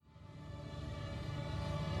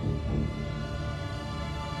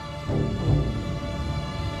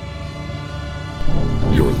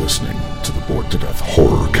listening to the Bored to Death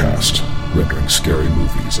Horror Cast, rendering scary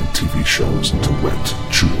movies and TV shows into wet,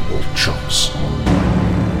 chewable chunks.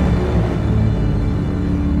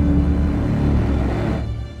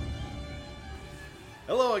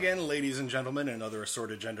 Hello again, ladies and gentlemen, and other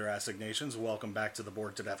assorted gender assignations. Welcome back to the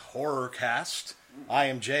Bored to Death Horror Cast. I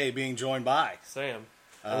am Jay, being joined by Sam.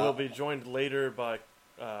 And we'll be joined later by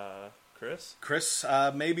Chris. Chris.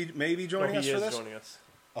 Maybe joining us for this. He is joining us.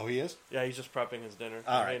 Oh, he is? Yeah, he's just prepping his dinner.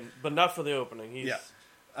 All right. But not for the opening. Yeah.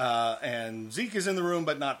 And Zeke is in the room,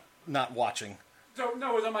 but not watching. So,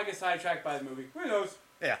 no, I might get sidetracked by the movie. Who knows?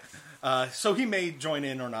 Yeah. So he may join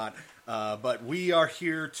in or not. But we are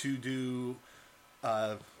here to do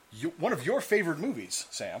one of your favorite movies,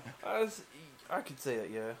 Sam. I could say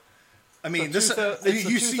that, yeah. I mean, you say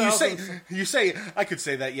I could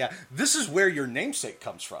say that. Yeah, this is where your namesake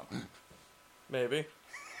comes from. Maybe.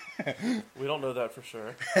 We don't know that for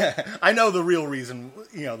sure. I know the real reason.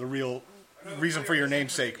 You know the real reason for your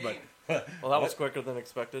namesake, but Well, that was quicker than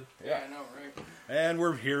expected. Yeah, I know, right? and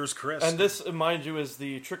here's Chris. And this, mind you, is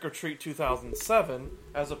the Trick or Treat 2007,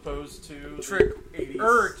 as opposed to Trick the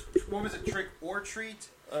 80s. What was it? Trick or Treat?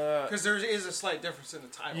 Because there is a slight difference in the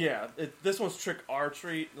title. Yeah, this one's Trick or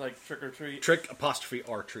Treat, like Trick or Treat. Trick apostrophe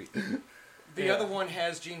R treat. The other one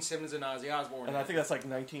has Gene Simmons and Ozzy Osbourne. And I think that's like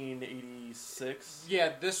 1986.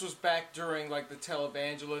 Yeah, this was back during like the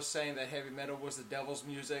televangelists saying that heavy metal was the devil's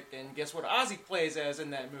music, and guess what Ozzy plays as in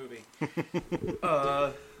that movie?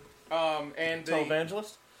 And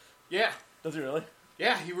Televangelist? Yeah, Does he really?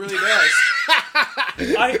 yeah, he really does.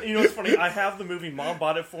 You know what's funny? I have the movie. Mom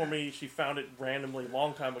bought it for me. She found it randomly a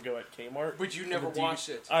long time ago at Kmart. But you never watched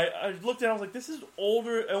it. I looked at it, I was like, this is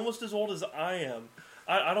older, almost as old as I am.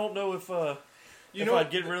 I don't know if I'd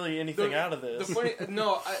get really anything out of this. The funny,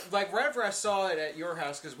 like right after I saw it at your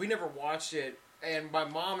house, because we never watched it, and my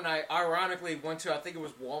mom and I ironically went to, I think it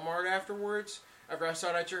was Walmart afterwards, after I saw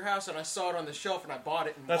it at your house, and I saw it on the shelf, and I bought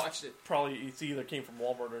it and watched it. Probably, it's either came from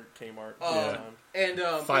Walmart or Kmart. And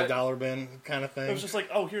 $5 bin kind of thing. It was just like,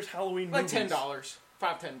 oh, here's Halloween like movies. $10,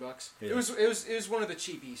 $10. Yeah. It was one of the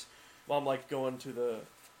cheapies. Mom liked going to the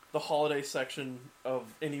holiday section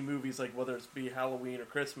of any movies, like whether it's be Halloween or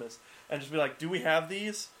Christmas, and just be like, do we have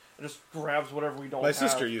these? And just grabs whatever we don't have. My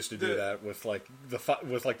sister used to do that with like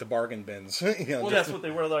the bargain bins. Well, that's what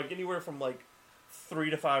they were, like anywhere from like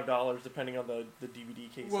 $3 to $5, depending on the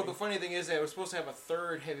DVD casing. Well, the funny thing is that it was supposed to have a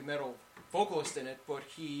third heavy metal vocalist in it, but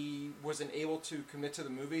he wasn't able to commit to the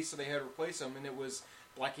movie, so they had to replace him, and it was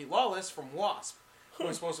Blackie Lawless from Wasp, who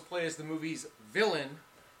was supposed to play as the movie's villain.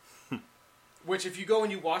 Which, if you go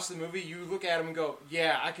and you watch the movie, you look at him and go,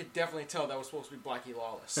 yeah, I could definitely tell that was supposed to be Blackie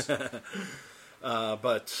Lawless.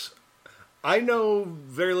 But I know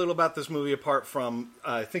very little about this movie apart from,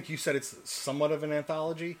 I think you said it's somewhat of an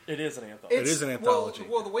anthology. It is an anthology. It is an anthology.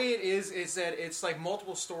 Well, the way it is that it's like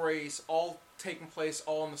multiple stories all taking place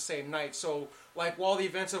all on the same night. So, like, while the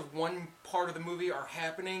events of one part of the movie are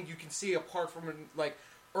happening, you can see apart from, like,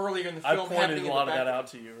 earlier in the film I happening pointed a lot of that out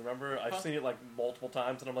to you, remember? I've seen it, like, multiple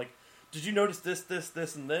times, and I'm like, did you notice this,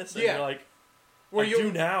 and this? And yeah. you're like, I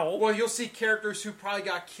do now. Well, you'll see characters who probably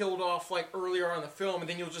got killed off like earlier on in the film, and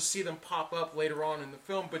then you'll just see them pop up later on in the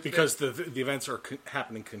film. But because the events are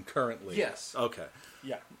happening concurrently. Yes. Okay.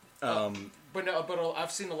 Yeah. But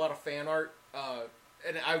I've seen a lot of fan art,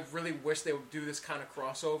 and I really wish they would do this kind of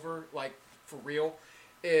crossover, like for real,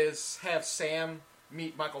 is have Sam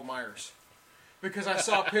meet Michael Myers, because I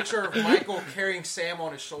saw a picture of Michael carrying Sam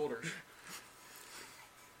on his shoulders.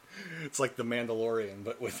 It's like the Mandalorian,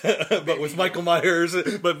 but with Michael Myers.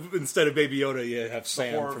 But instead of Baby Yoda, you have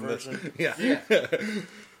Sam from this. Yeah.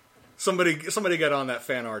 Somebody get on that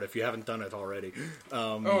fan art if you haven't done it already.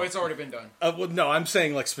 It's already been done. Well, no, I'm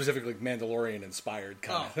saying like specifically Mandalorian inspired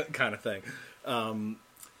kind of thing.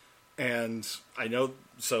 And I know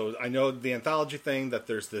the anthology thing, that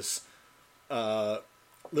there's this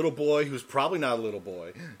little boy who's probably not a little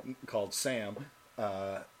boy called Sam.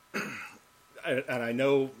 And I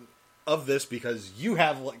know of this because you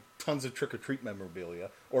have like tons of Trick or Treat memorabilia,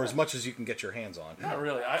 or as much as you can get your hands on. Not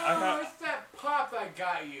really. I have... it's that pop I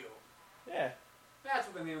got you. Yeah. That's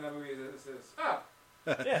what the name of that movie is. Oh.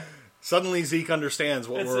 Yeah. Suddenly Zeke understands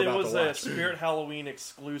what we're about to watch. It was a Spirit Halloween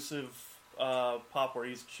exclusive pop where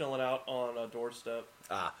he's chilling out on a doorstep.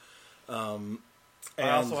 I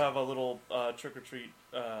also have a little Trick or Treat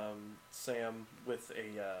Sam with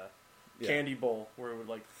a candy bowl where it was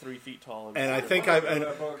like 3 feet tall. And I think I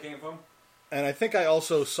think I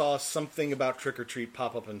also saw something about Trick or Treat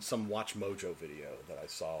pop up in some Watch Mojo video that I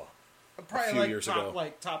saw Probably a few like years top, ago.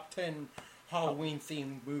 Like top 10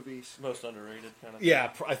 Halloween-themed movies. Most underrated kind of.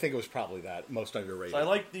 Yeah, I think it was probably that. Most underrated. So I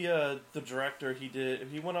like the director.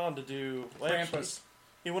 He went on to do Krampus.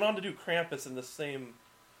 He went on Krampus in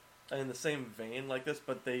the same vein like this,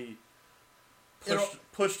 but they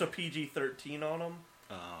pushed a PG-13 on him.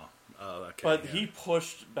 Oh, okay. But he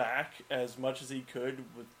pushed back as much as he could.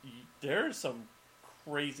 There's some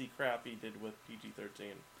crazy crap he did with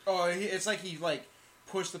PG-13. Oh, it's like he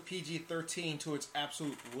pushed the PG-13 to its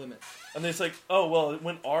absolute limit. And it's like, oh well, it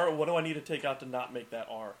went R. What do I need to take out to not make that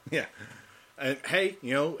R? Yeah. And hey,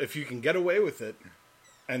 if you can get away with it,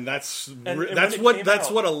 and that's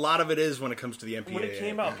what a lot of it is when it comes to the MPAA. When it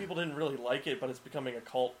came out, people didn't really like it, but it's becoming a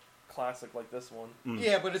cult classic like this one.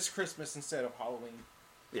 Yeah, but it's Christmas instead of Halloween.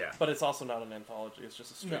 Yeah, but it's also not an anthology. It's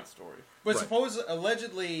just a straight story. But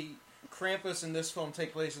allegedly, Krampus and this film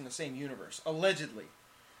take place in the same universe. Allegedly.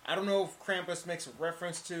 I don't know if Krampus makes a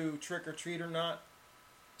reference to Trick or Treat or not.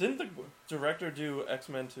 Didn't the director do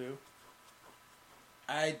X-Men 2?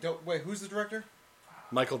 I don't... Wait, who's the director?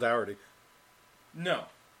 Michael Dougherty. No.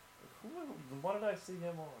 What did I see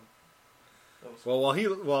him on? Well,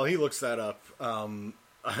 while he looks that up,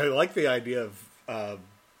 I like the idea of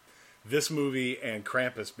this movie and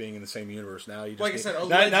Krampus being in the same universe. Now you just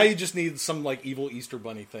now you just need some evil Easter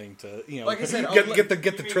Bunny thing to like I said, get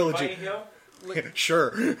the trilogy.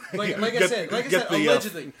 Sure. Like I said,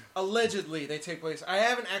 allegedly they take place. I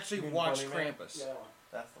haven't actually watched Krampus. Yeah,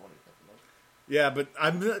 that's the one you're thinking of. Yeah, but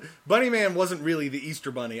Bunny Man wasn't really the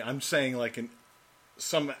Easter Bunny. I'm saying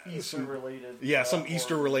some Easter-related... Yeah, some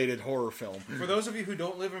Easter-related horror film. For those of you who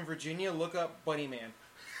don't live in Virginia, look up Bunny Man.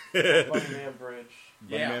 Bunny Man Bridge.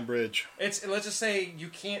 Bunny Man Bridge. Let's just say you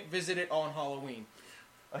can't visit it on Halloween.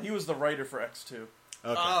 He was the writer for X2. Okay.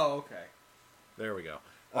 Oh, okay. There we go.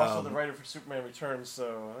 Also the writer for Superman Returns,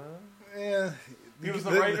 so... yeah. He was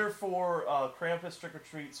the writer for Krampus, Trick or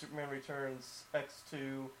Treat, Superman Returns,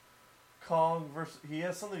 X2, Kong versus... He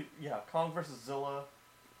has something... Yeah, Kong versus Zilla.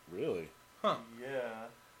 Really? Huh. Yeah.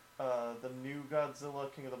 The new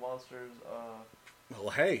Godzilla, King of the Monsters. Well,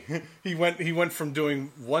 hey, he went from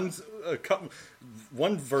doing one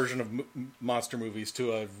version of monster movies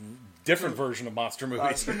to a different version of monster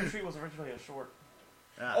movies. Trick or Treat was originally a short.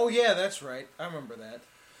 Oh yeah, that's right. I remember that.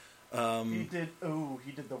 He did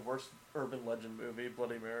the worst urban legend movie,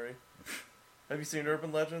 Bloody Mary. Have you seen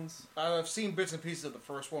Urban Legends? I've seen bits and pieces of the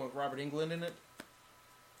first one with Robert Englund in it.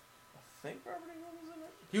 I think Robert Englund was in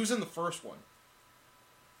it. He was in the first one,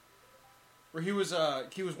 where he was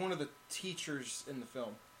one of the teachers in the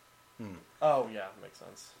film. Oh yeah, makes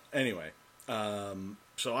sense. Anyway,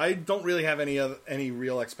 so I don't really have any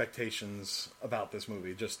real expectations about this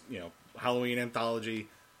movie. Just Halloween anthology,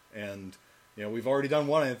 and we've already done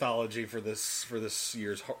one anthology for this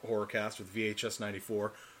year's horror cast with VHS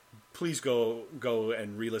 94. Please go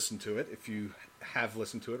and re-listen to it if you have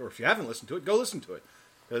listened to it, or if you haven't listened to it, go listen to it,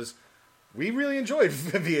 because we really enjoyed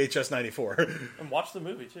VHS 94. And watch the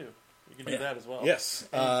movie too. You can do that as well. Yes.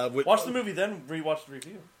 Watch the movie, then rewatch the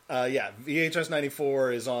review. Yeah, VHS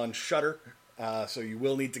 94 is on Shudder, so you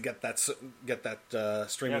will need to get that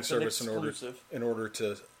streaming service in order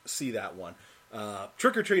to see that one.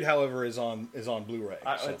 Trick or Treat, however, is on Blu-ray.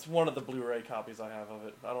 It's one of the Blu-ray copies I have of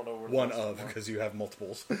it. I don't know where. One of, because you have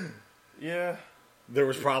multiples. Yeah. There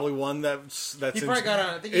was probably one that's. He probably got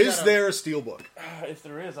on. Is there a steelbook? If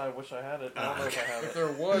there is, I wish I had it. I don't know if I have it. If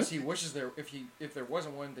there was, he wishes there. If there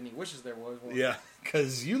wasn't one, then he wishes there was one. Yeah,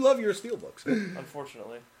 because you love your steelbooks.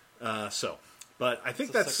 Unfortunately. But I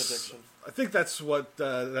think that's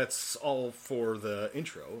all for the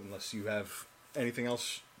intro. Unless you have anything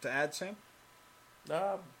else to add, Sam.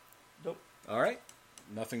 Nope. All right.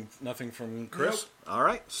 Nothing from Chris. Nope. All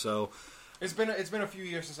right. So. It's been a few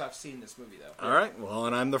years since I've seen this movie, though. All right. Well,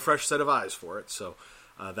 and I'm the fresh set of eyes for it. So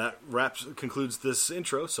that concludes this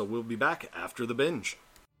intro. So we'll be back after the binge.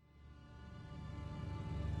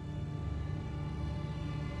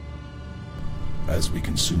 As we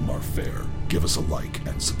consume our fare, give us a like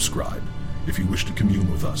and subscribe. If you wish to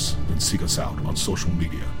commune with us, then seek us out on social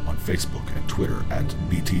media, on Facebook and Twitter at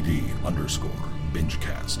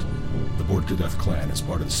BTD_BingeCast. The Bored to Death Clan is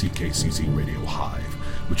part of the CKCZ Radio Hive,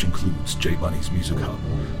 which includes J Bunny's Music Hub,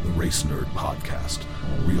 the Race Nerd Podcast,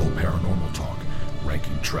 Real Paranormal Talk,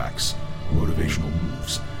 Ranking Tracks, Motivational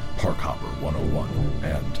Moves, Park Hopper 101,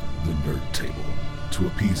 and The Nerd Table. To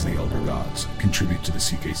appease the Elder Gods, contribute to the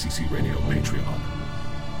CKCC Radio Patreon.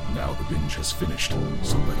 Now the binge has finished,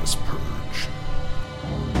 so let us purge.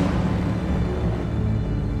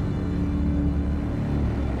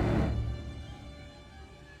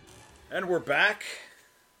 And we're back.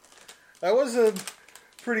 That was a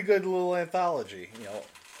pretty good little anthology.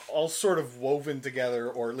 all sort of woven together,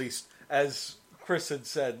 or at least as Chris had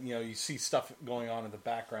said, you see stuff going on in the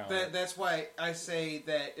background. That's why I say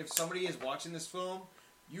that if somebody is watching this film,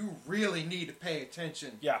 you really need to pay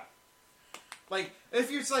attention. Yeah. Like, if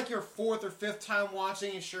it's like your fourth or fifth time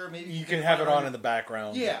watching it, sure, maybe you can have it on in the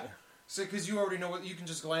background. Yeah. So, because you already know what, you can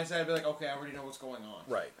just glance at it and be like, okay, I already know what's going on.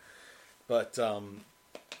 Right. But,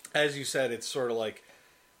 as you said, it's sort of like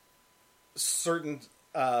certain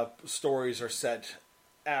stories are set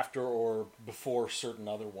after or before certain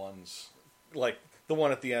other ones. Like, the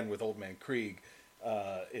one at the end with Old Man Krieg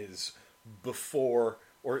is before,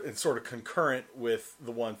 or it's sort of concurrent with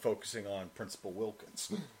the one focusing on Principal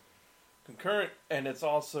Wilkins. Concurrent, and it's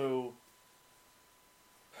also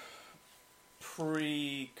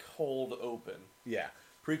pre-cold open. Yeah,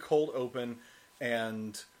 pre-cold open,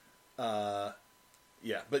 and it's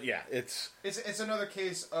another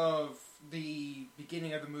case of the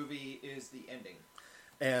beginning of the movie is the ending,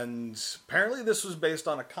 and apparently this was based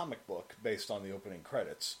on a comic book based on the opening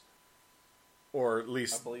credits, or at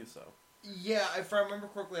least I believe so. Yeah, if I remember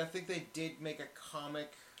correctly, I think they did make a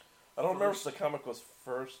comic. I don't remember if the comic was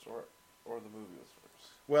first or the movie was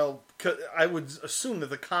first. Well, I would assume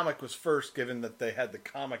that the comic was first, given that they had the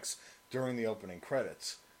comics during the opening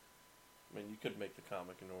credits. I mean, you could make the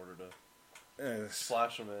comic in order to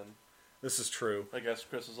slash them in. This is true. I guess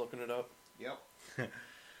Chris is looking it up. Yep.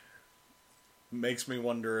 Makes me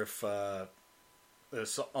wonder if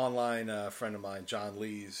this online friend of mine, John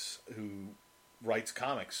Lees, who writes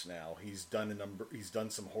comics now, he's done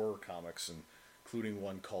some horror comics, including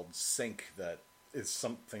one called Sink that is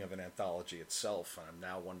something of an anthology itself, and I'm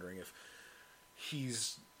now wondering if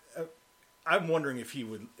I'm wondering if he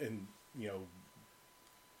would,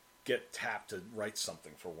 get tapped to write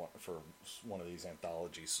something for one of these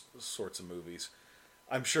anthology sorts of movies.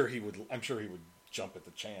 I'm sure he would jump at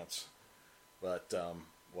the chance. But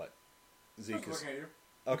what? Zeke is.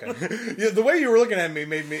 Okay. Yeah, the way you were looking at me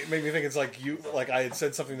made me think it's like I had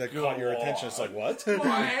said something that caught your attention. It's like, what? Well,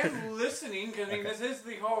 I am listening because this is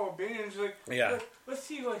the whole binge. Like, yeah. Let's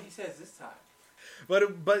see what he says this time.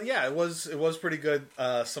 But yeah, it was pretty good.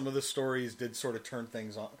 Some of the stories did sort of turn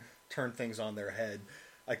things on their head.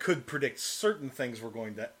 I could predict certain things were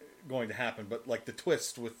going to happen, but like the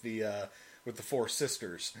twist with the four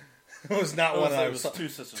sisters. It was not one I was. Two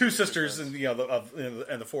sisters, and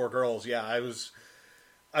and the four girls. Yeah, I was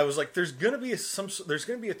like, there's gonna be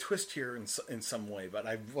a twist here in some way, but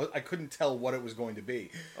I couldn't tell what it was going to be.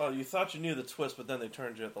 Oh, you thought you knew the twist, but then they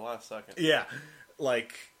turned you at the last second. Yeah, I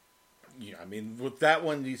mean, with that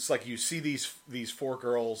one, it's like you see these four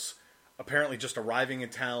girls apparently just arriving in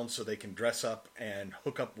town so they can dress up and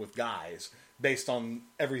hook up with guys based on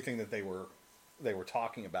everything that they were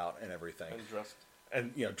talking about and everything.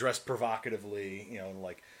 And dressed provocatively,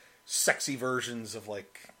 like sexy versions of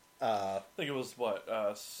like. I think it was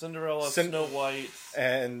Cinderella, Snow White,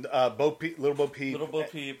 and Little Bo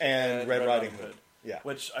Peep, and Red Riding Hood. Yeah,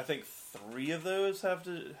 which I think 3 of those have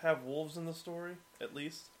to have wolves in the story at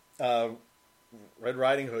least. Red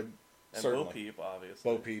Riding Hood, and certainly. Bo Peep, obviously.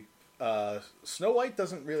 Bo Peep. Snow White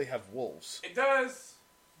doesn't really have wolves. It does.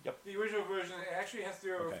 Yep. The original version, it actually has to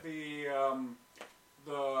do with the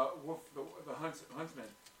wolf, the huntsman.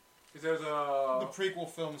 Because there's the prequel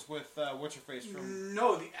films with what's her face from?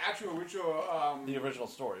 No, the actual original. The original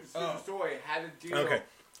story. Story had to deal. Okay,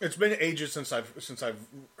 it's been ages since I've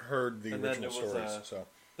heard the original stories. So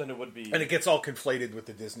then it would be, and it gets all conflated with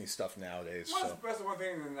the Disney stuff nowadays. That's one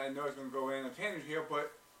thing, and I know it's going to go in a tangent here,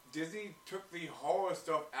 but Disney took the horror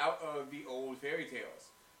stuff out of the old fairy tales.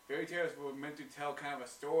 Fairy tales were meant to tell kind of a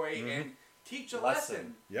story and teach a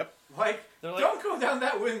lesson. Yep. Like, don't go down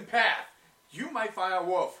that wooden path. You might find a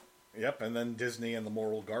wolf. Yep, and then Disney and the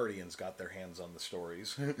Moral Guardians got their hands on the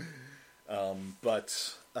stories.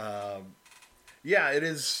 Yeah, it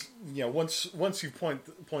is. Once you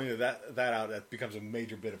pointed that out, that becomes a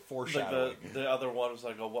major bit of foreshadowing. Like the other one was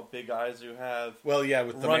like, "Oh, what big eyes you have!" Well, yeah,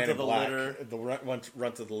 with the Run Man to in the Black, litter. the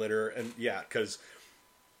run to the litter, and yeah, because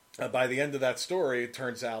by the end of that story, it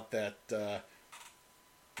turns out that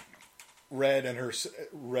Red,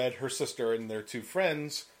 her sister, and their 2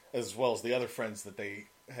 friends, as well as the other friends that they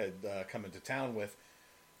had come into town with,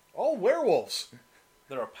 all werewolves.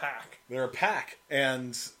 They're a pack.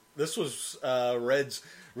 And this was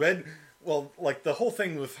Red. Well, like the whole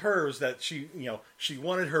thing with her is that she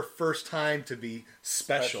wanted her first time to be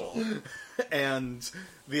special. And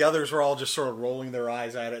the others were all just sort of rolling their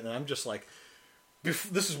eyes at it, and I'm just like,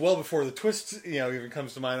 this is well before the twist, even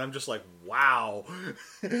comes to mind. I'm just like, wow,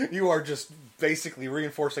 you are just basically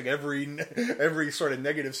reinforcing every sort of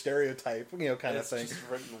negative stereotype, kind of thing. Just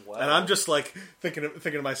written well. And I'm just like thinking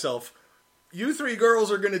to myself, you three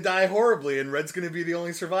girls are going to die horribly, and Red's going to be the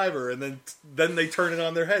only survivor. And then they turn it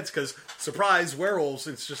on their heads because, surprise, werewolves.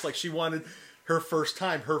 It's just like she wanted her first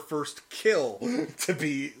time, her first kill to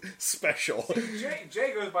be special.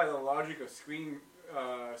 Jay goes by the logic of scream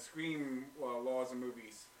laws in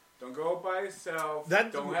movies. Don't go by yourself.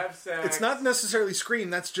 Don't have sex. It's not necessarily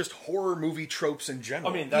Scream. That's just horror movie tropes in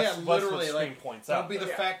general. I mean, that's literally, what Scream points don't out. be the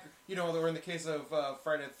Yeah. fact, or in the case of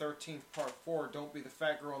Friday the 13th Part 4, don't be the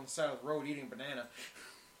fat girl on the side of the road eating banana. Or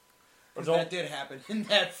Because don't- that did happen in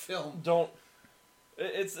that film. Don't.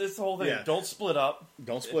 It's the whole thing. Yeah. Don't split up.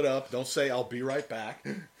 Don't split up. Don't say I'll be right back.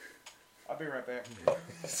 I'll be right back.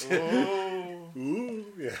 Ooh. Ooh,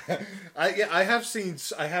 yeah. I have seen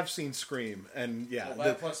Scream, and yeah,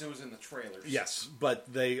 Well, plus it was in the trailers. yes,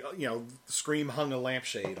 but they Scream hung a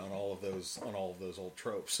lampshade on all of those old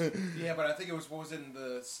tropes. Yeah, but I think it was, what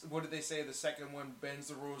did they say? The second one bends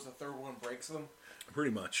the rules, the third one breaks them.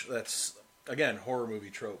 Pretty much. That's again horror movie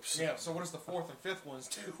tropes. Yeah, so what does the fourth and fifth ones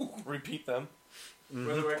do? Repeat them.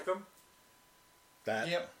 Resurrect them. That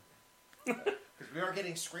Yep. Because we are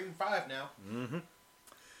getting Scream 5 now.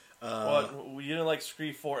 What? You didn't like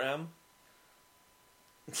Scream 4M?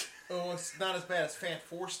 Oh, it's not as bad as Fan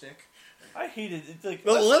 4 Stick. I hated it. Like,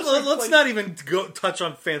 Well, let's just let's replace- not even touch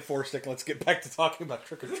on Fan Four Stick. Let's get back to talking about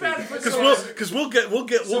Trick or Is it Treat bad if it's because we'll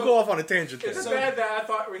go off on a tangent Is there. it bad that I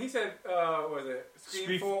thought when he said, was it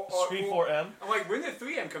Scream 4? Scream 4M? I'm like, when did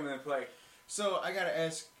 3M come into play? So I gotta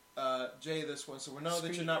ask Jay this one. So we know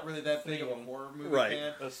that you're not really that big of a horror movie Right.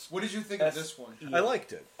 fan. That's- What did you think that's- of this one? I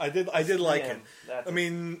liked it. I did like it. That's I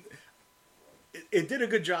mean, it did a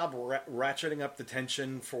good job ratcheting up the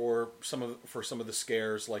tension for some of the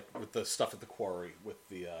scares, like with the stuff at the quarry, with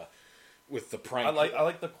the prank. I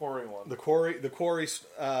like the quarry one. the quarry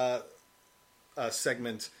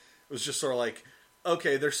segment. Was just sort of like,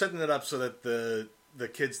 okay, they're setting it up so that the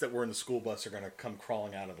kids that were in the school bus are going to come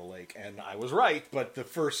crawling out of the lake, and I was right. But the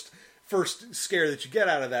first scare that you get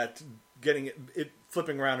out of that, getting it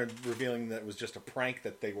flipping around and revealing that it was just a prank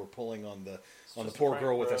that they were pulling on the just a poor prank,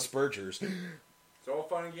 girl with bro. Asperger's. It's all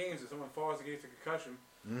fun and games if someone falls and gets a concussion.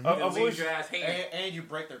 I've And always- leaves your ass hanging. And you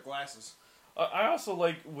break their glasses. I also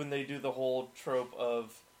like when they do the whole trope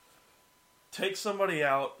of take somebody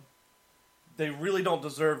out, they really don't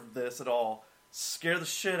deserve this at all, scare the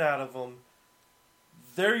shit out of them,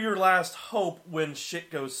 they're your last hope when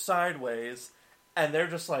shit goes sideways, and they're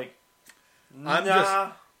just like, nah. I'm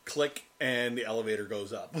just- Click, and the elevator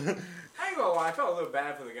goes up. I ain't gonna lie, I felt a little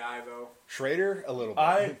bad for the guy though. Schrader, a little bit.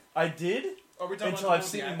 I did Are we talking until about I've the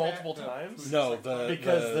seen one it with multiple the times. No, the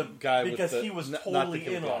Because guy because with the, he was not the totally kid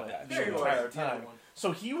with in the on eye it patch. the Yeah, he was. entire The other time. one.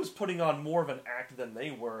 So he was putting on more of an act than they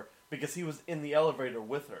were because he was in the elevator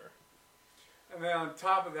with her. And then on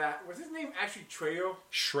top of that, was his name actually Trejo?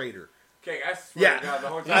 Schrader. Okay, I swear Yeah. to God, the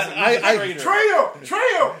whole I- time. Traitor.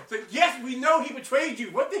 Trejo! It's like, yes, we know he betrayed you.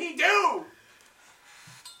 What did he do?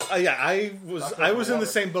 Yeah, I was Dr. in the Water.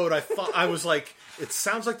 same boat. I was like, it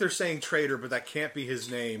sounds like they're saying traitor, but that can't be his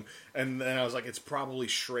name. And then I was like, it's probably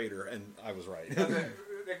Schrader, and I was right. When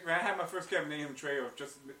I had my first kid, I named him Trejo,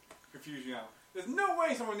 just to confuse you now. There's no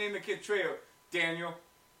way someone named the kid Trejo. Daniel.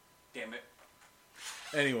 Damn it.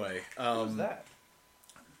 Anyway, Who's that?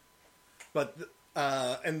 but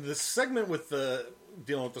and the segment with the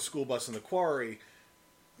dealing with the school bus and the quarry,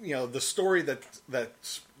 the story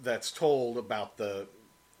that's told about the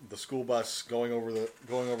school bus going over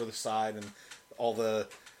the side and all the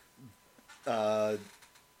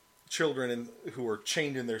children who were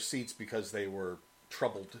chained in their seats because they were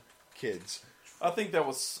troubled kids. I think that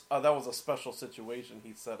was a special situation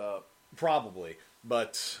he set up. Probably,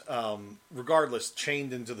 but regardless,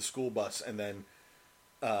 chained into the school bus and then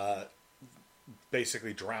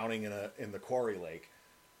basically drowning in the quarry lake,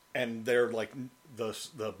 and they're like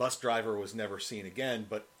the bus driver was never seen again.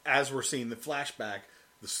 But as we're seeing the flashback,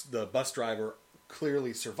 the bus driver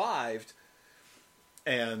clearly survived,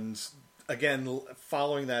 and again,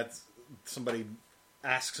 following that, somebody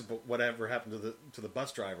asks about whatever happened to the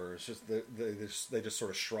bus driver. It's just they just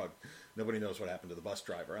sort of shrug. Nobody knows what happened to the bus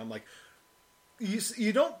driver. I'm like,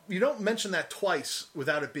 you don't mention that twice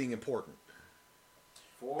without it being important,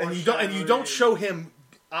 and you don't show him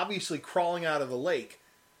obviously crawling out of the lake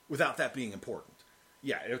without that being important.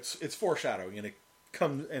 Yeah, it's foreshadowing, and it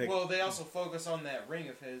comes. Well, they also focus on that ring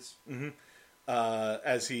of his.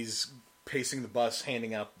 As he's pacing the bus,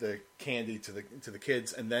 handing out the candy to the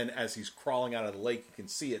kids, and then as he's crawling out of the lake, you can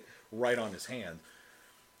see it right on his hand.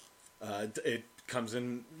 It becomes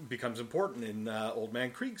important in Old Man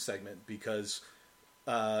Krieg segment because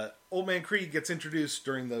Old Man Krieg gets introduced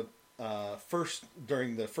during the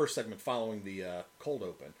first segment following the cold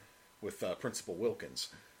open with Principal Wilkins,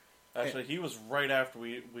 Actually, he was right after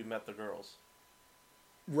we met the girls.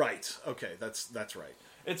 Right. Okay, that's right.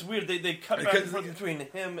 It's weird. They cut back and forth between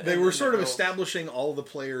him and They were the sort of girls. establishing all the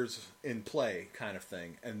players in play kind of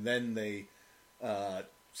thing, and then they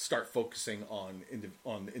start focusing on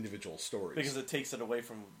individual stories. Because it takes it away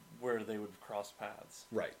from where they would cross paths.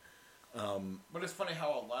 Right. But it's funny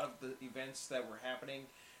how a lot of the events that were happening,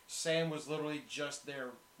 Sam was literally just there,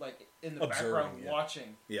 like in the Observing, background, yeah.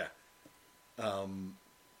 watching. Yeah.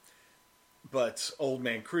 But Old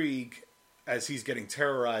Man Krieg, as he's getting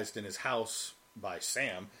terrorized in his house by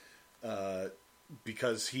Sam,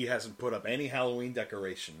 because he hasn't put up any Halloween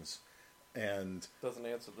decorations and Doesn't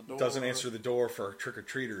answer the door. doesn't answer the door for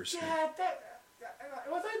trick-or-treaters. Yeah,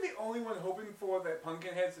 was I the only one hoping for the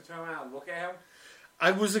Pumpkinheads to turn around and look at him?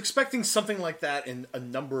 I was expecting something like that in a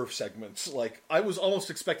number of segments. Like, I was almost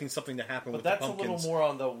expecting something to happen But with that's the a pumpkins. little more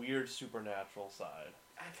on the weird supernatural side.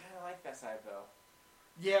 I kind of like that side, though.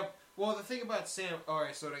 Yeah. Well, the thing about Sam. All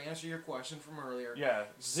right. So to answer your question from earlier, Yeah.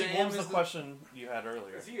 Zig, Sam what was is the the- question you had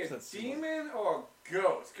earlier? Is he a Since- demon or a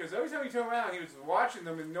ghost? Because every time he turned around, he was watching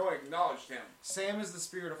them and no one acknowledged him. Sam is the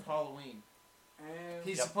spirit of Halloween. And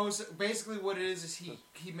He's Yep. supposed to, basically what it is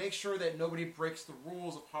he makes sure that nobody breaks the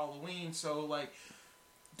rules of Halloween. So like,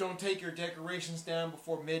 don't take your decorations down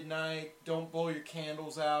before midnight. Don't blow your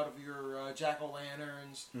candles out of your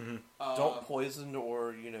jack-o'-lanterns. Mm-hmm. Don't poison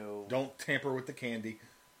or, you know... Don't tamper with the candy.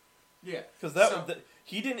 Yeah, Because So-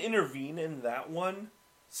 he didn't intervene in that one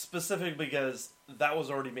specifically because that was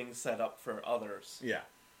already being set up for others. Yeah.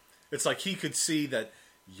 It's like he could see that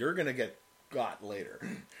you're going to get got later.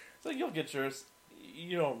 So you'll get yours.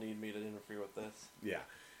 You don't need me to interfere with this. Yeah.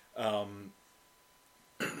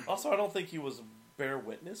 Also, I don't think he was bear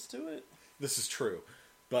witness to it. This is true.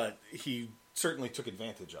 But he certainly took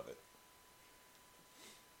advantage of it.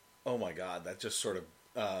 Oh my God, that just sort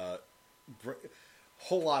of...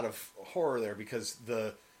 whole lot of horror there, because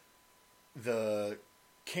the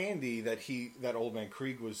candy that Old Man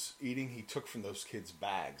Krieg was eating, he took from those kids'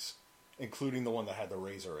 bags, including the one that had the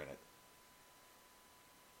razor in it.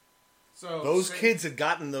 so Those kids had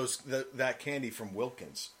gotten that candy from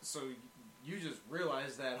Wilkins. So you just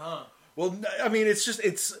realized that, huh? Well, I mean,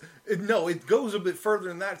 it goes a bit further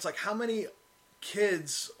than that. It's like, how many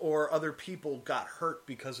kids or other people got hurt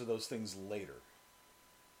because of those things later?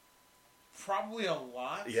 Probably a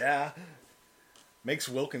lot. Yeah. Makes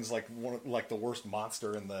Wilkins like the worst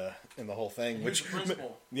monster in the whole thing. He was the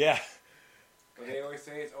principal. Yeah. But they always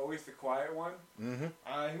say it's always the quiet one.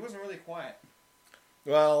 He wasn't really quiet.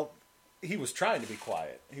 Well, he was trying to be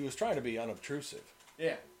quiet. He was trying to be unobtrusive.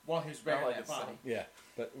 Yeah. While he was burying like that a body. son. Yeah,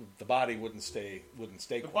 but the body wouldn't stay The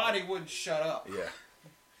quiet. body wouldn't shut up. Yeah.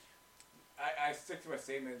 I stick to my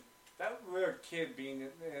statement. That little kid being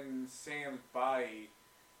in Sam's body,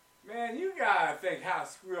 man, you gotta think how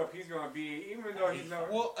screwed up he's gonna be, even though he's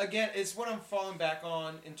not. Well, again, it's what I'm falling back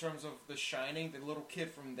on in terms of The Shining, the little kid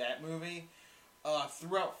from that movie.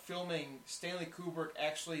 Throughout filming, Stanley Kubrick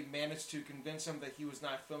actually managed to convince him that he was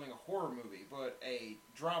not filming a horror movie, but a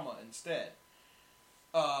drama instead.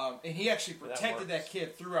 And he actually protected that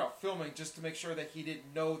kid throughout filming just to make sure that he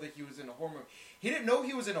didn't know that he was in a horror movie. He didn't know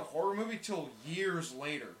he was in a horror movie till years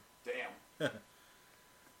later. Damn.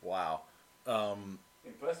 Wow.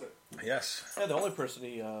 Impressive. Yes. Yeah, the only person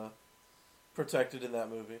he protected in that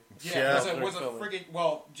movie. Yeah. was a Filming. friggin'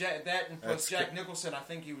 well, that and plus That's Jack Nicholson. I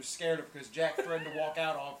think he was scared of because Jack threatened to walk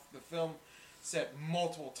out off the film set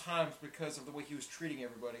multiple times because of the way he was treating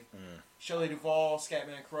everybody. Shelley Duvall,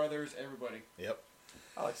 Scatman Crothers, everybody. Yep.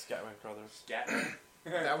 I like Scatman Crothers. Scatman.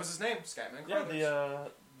 That was his name, Scatman Yeah,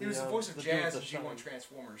 Crothers. He was the voice of dude with Jazz the in shine. G1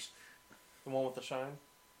 Transformers. The one with the shine.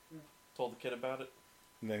 Told the kid about it.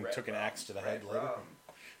 And then Red took an rum, axe to the red head later.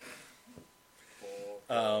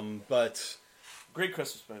 rum. But Great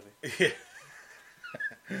Christmas movie.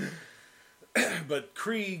 but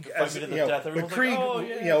Krieg, Fight as me to you the know, death. but Everyone's Krieg, like, "Oh,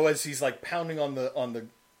 yeah." you know, as he's like pounding on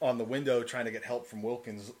the window trying to get help from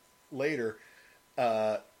Wilkins later,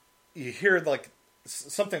 you hear like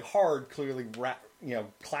something hard, clearly,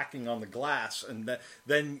 clacking on the glass, and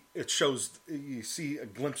then it shows. You see a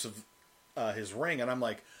glimpse of his ring, and I'm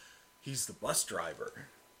like, he's the bus driver,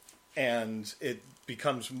 and it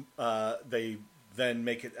becomes they then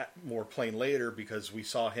make it more plain later because we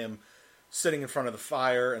saw him sitting in front of the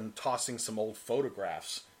fire and tossing some old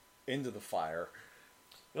photographs into the fire.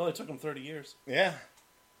 It only took him 30 years. Yeah,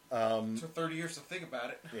 Took 30 years to think about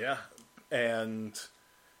it. yeah, and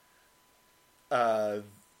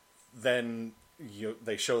then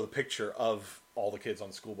they show the picture of all the kids on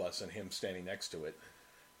the school bus and him standing next to it,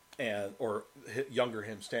 or younger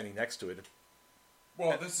him standing next to it.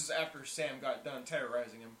 Well, this is after Sam got done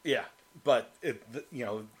terrorizing him. Yeah, but it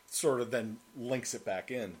sort of then links it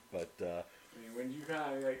back in. But I mean, when you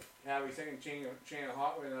kind of like have a second chain of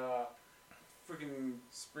heart when freaking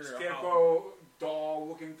Spirit scarecrow doll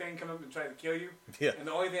looking thing come up and try to kill you, yeah, and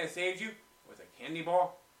the only thing that saved you was a candy bar.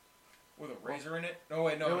 with a razor in it. Oh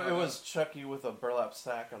wait, no, It was Chucky with a burlap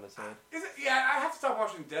sack on his head. Is it? Yeah, I have to stop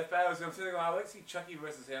watching Death Battles. I'm sitting going, I'd like to see Chucky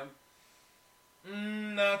versus him.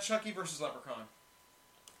 No, Chucky versus Leprechaun.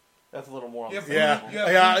 That's a little more on Yeah, the yeah,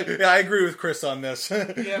 table. yeah. I agree with Chris on this.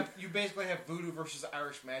 You basically have voodoo versus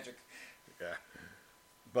Irish magic. Yeah,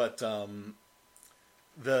 but Well,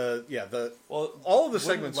 all of the wouldn't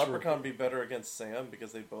segments were- Leprechaun be better against Sam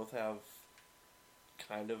because they both have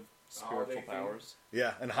kind of spiritual Holiday theme. powers.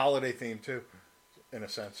 yeah, and holiday theme too, in a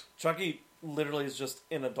sense. Chucky literally is just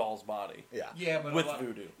in a doll's body. Yeah, Yeah, but With a lot,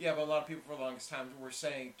 voodoo. Yeah, but a lot of people for the longest time were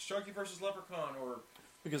saying Chucky versus Leprechaun, or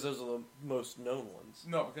Because those are the most known ones.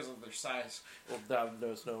 no, because of their size. Well, that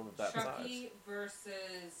most known of that size. Chucky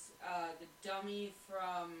versus the dummy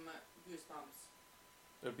from Goosebumps.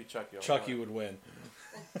 It would be Chucky. all Chucky the way. would win.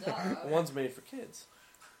 Well, duh. One's made for kids.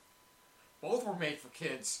 Both were made for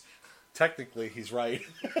kids. Technically, he's right.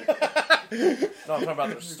 No, I'm talking about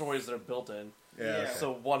their stories that are built in. Yeah. Yeah. Okay.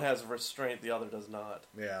 So one has restraint, the other does not.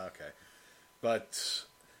 Yeah. Okay. But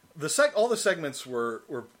all the segments were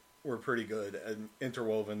pretty good and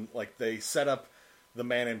interwoven. Like they set up the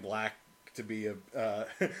Man in Black to be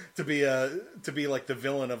to be like the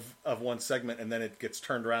villain of one segment, and then it gets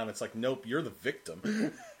turned around. It's like, nope, you're the victim.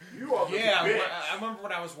 You are the Yeah, bitch. I remember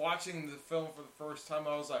when I was watching the film for the first time,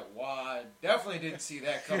 I was like, wow, I definitely didn't see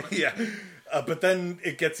that coming. Yeah. But then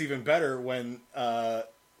it gets even better when Man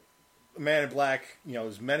in Black,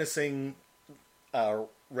 is menacing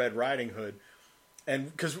Red Riding Hood,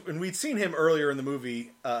 and we'd seen him earlier in the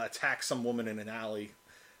movie attack some woman in an alley,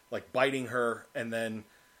 like biting her, and then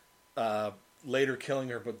later killing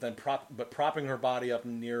her, but then propping her body up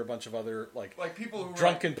near a bunch of other Like people who were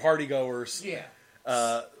drunken partygoers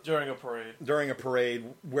yeah. During a parade. during a parade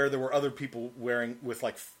where there were other people wearing with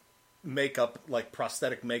makeup, like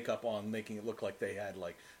prosthetic makeup on, making it look like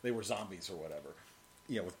they were zombies or whatever,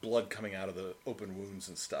 with blood coming out of the open wounds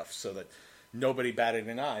and stuff, so that nobody batted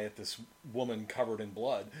an eye at this woman covered in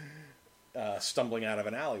blood stumbling out of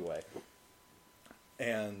an alleyway.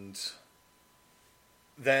 And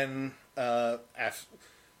then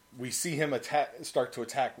we see him start to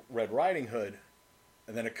attack Red Riding Hood,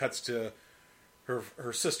 and then it cuts to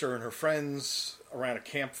her sister and her friends around a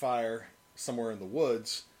campfire somewhere in the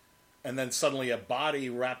woods, and then suddenly a body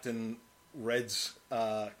wrapped in Red's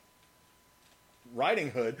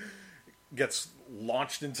riding hood gets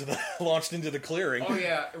launched into the clearing. Oh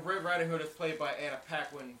yeah, Red Riding Hood is played by Anna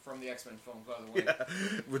Paquin from the X-Men films, by the way. Yeah.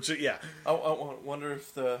 Which I wonder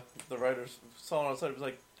if the writers saw it on set and was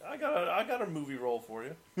like, I got a movie role for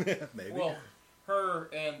you. maybe. Well, her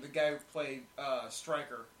and the guy who played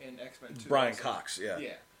Stryker in X-Men 2. Brian also. Cox, yeah.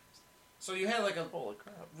 Yeah. So you had like a Holy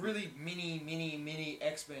crap. really mini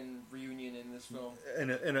X-Men reunion in this film. In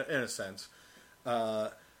a sense,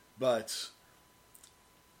 but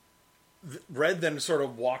Red then sort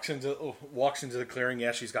of walks into the clearing.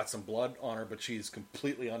 Yeah, she's got some blood on her, but she's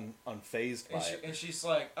completely unfazed by it. And she's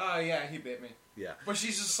like, oh yeah, he bit me. Yeah. But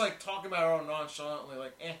she's just like talking about it all nonchalantly,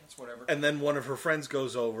 like, it's whatever. And then one of her friends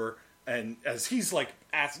goes over, and as he's like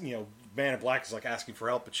asking, Man in Black is like asking for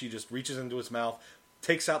help, but she just reaches into his mouth,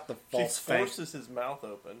 takes out the She false fang, forces his mouth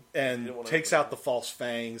open. He and didn't wanna takes open out the false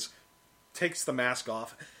fangs, takes the mask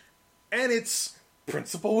off, and it's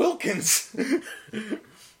Principal Wilkins.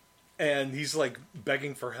 And he's like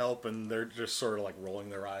begging for help, and they're just sort of like rolling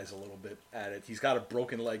their eyes a little bit at it. He's got a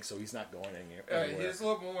broken leg, so he's not going anywhere. Here's a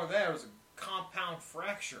little bit more of that. It was a compound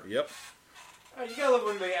fracture. Yep, You gotta love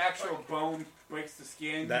when the actual bone breaks the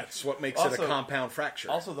skin. that's what makes it Also- a compound fracture.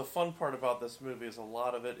 Also, the fun part about this movie is a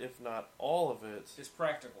lot of it, if not all of it, It's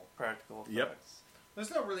practical. practical effects. Yep. There's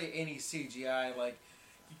not really any CGI. Like,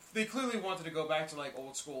 they clearly wanted to go back to like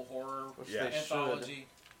old school horror Which Yeah. they anthology.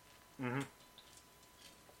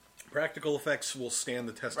 Practical effects will stand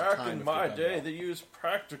the test of Back time. in if my they're done day, well. they used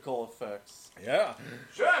practical effects. Yeah.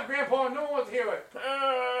 Shut up, Grandpa! No one wants to hear it.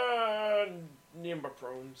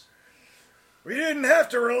 Nimbaprones. We didn't have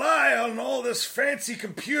to rely on all this fancy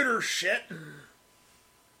computer shit.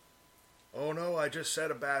 Oh no, I just said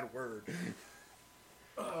a bad word.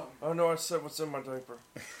 Oh no, I said what's in my diaper.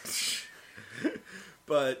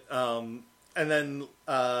 But and then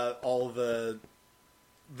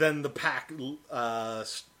the pack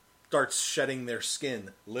starts shedding their skin,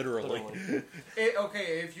 literally.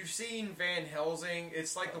 Okay, if you've seen Van Helsing,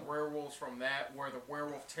 it's like the werewolves from that, where the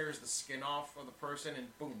werewolf tears the skin off of the person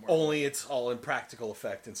and boom. Only it's all in practical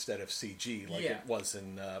effect instead of CG, like Yeah. it was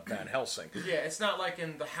in Van Helsing. Yeah, it's not like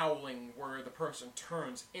in The Howling, where the person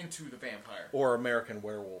turns into the vampire. Or American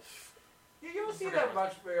Werewolf. You don't see that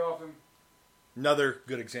much very often. Another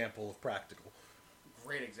good example of practical.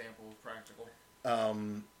 Great example of practical.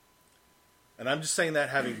 And I'm just saying that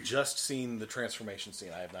having just seen the transformation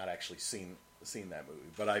scene. I have not actually seen that movie,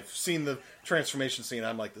 but I've seen the transformation scene.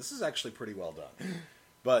 I'm like, this is actually pretty well done.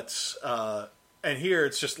 But and here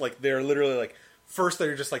it's just like they're literally like first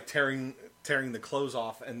they're just like tearing the clothes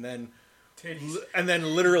off, and then Titties.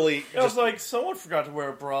 literally I was like, someone forgot to wear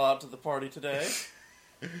a bra out to the party today.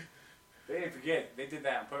 They didn't forget. They did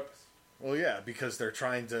that on purpose. well, yeah, because they're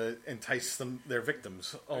trying to entice their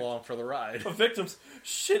victims along for the ride. The victims.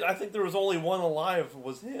 Shit, I think there was only one alive.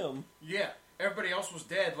 Was him. Yeah, everybody else was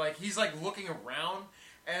dead. Like, he's like looking around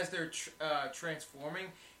as they're transforming,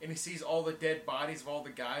 and he sees all the dead bodies of all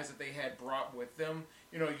the guys that they had brought with them.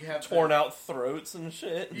 You know, you have Torn out throats and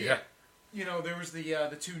shit. Yeah. You know, there was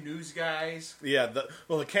the two news guys. Yeah,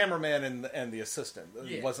 the cameraman and the assistant. It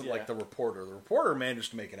Yeah, wasn't yeah. like the reporter. The reporter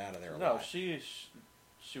managed to make it out of there No, alive.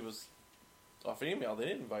 she was a female. They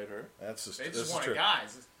didn't invite her. That's just, They this just is wanted true.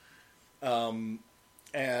 guys.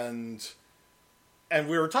 And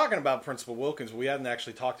we were talking about Principal Wilkins. But we hadn't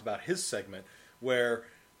actually talked about his segment where,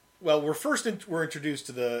 well, we're introduced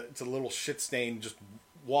to the little shit stain just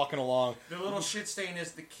walking along. The little shit stain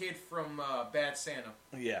is the kid from Bad Santa.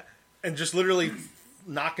 Yeah, and just literally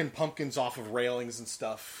knocking pumpkins off of railings and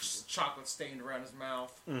stuff. Just chocolate stained around his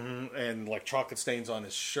mouth. And like chocolate stains on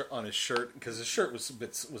his shirt because his shirt was a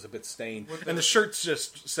bit stained, With and the shirt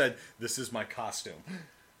just said, "This is my costume."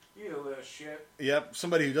 You little shit. Yep,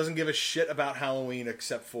 somebody who doesn't give a shit about Halloween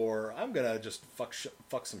except for I'm gonna just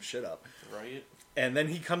fuck some shit up. Right? And then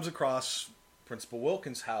he comes across Principal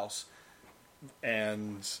Wilkins' house,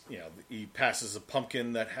 and he passes a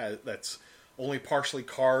pumpkin that's only partially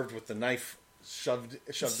carved with the knife shoved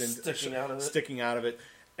in, sticking out of it,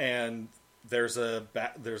 and there's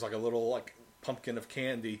like a little like pumpkin of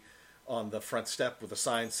candy on the front step with a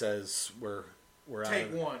sign that says we're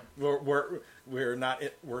Take one. We're not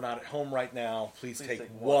at home right now. Please take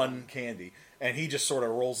one candy. And he just sort of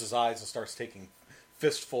rolls his eyes and starts taking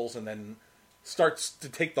fistfuls, and then starts to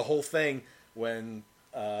take the whole thing when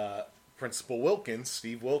Principal Wilkins,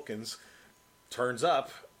 Steve Wilkins, turns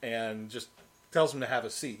up and just tells him to have a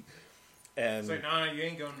seat. And It's like, nah, you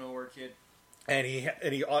ain't going nowhere, kid. and he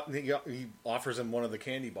offers him one of the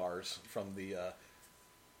candy bars from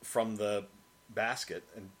the basket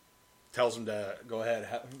and tells him to go ahead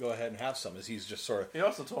and have some, as he's just sort of He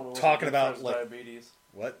also told me talking about his like diabetes.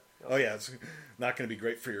 what? Oh yeah, it's not going to be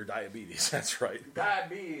great for your diabetes. That's right,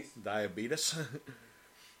 diabetes.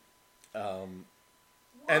 And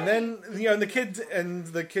then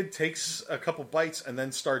the kid takes a couple bites and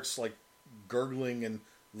then starts like gurgling and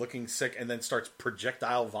looking sick, and then starts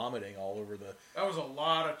projectile vomiting all over the. That was a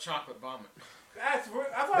lot of chocolate vomit. That's what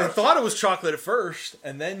I thought it was chocolate at first,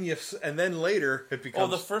 and then later it becomes. Oh,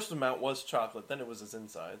 the first amount was chocolate. Then it was his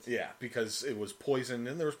insides. Yeah, because it was poison,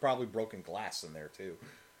 and there was probably broken glass in there too.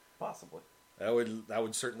 Possibly. That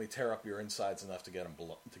would certainly tear up your insides enough to get them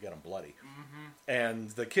bloody. Mm-hmm.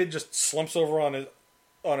 And the kid just slumps over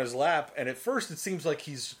on his lap, and at first it seems like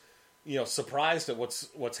he's surprised at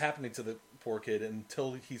what's happening to the poor kid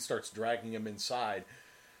until he starts dragging him inside,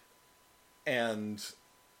 and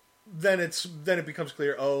then it becomes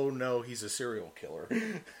clear. Oh no, he's a serial killer.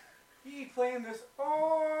 He planned this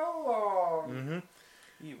all along. Mm-hmm.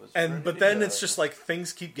 He was. But then it's just like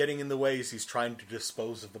things keep getting in the way as he's trying to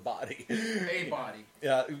dispose of the body. A body.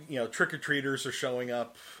 Trick or treaters are showing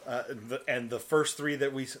up, and the first three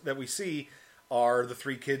that we see are the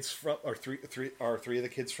three of the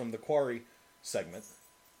kids from the Quarry segment,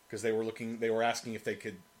 because they were asking if they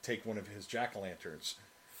could take one of his jack-o'-lanterns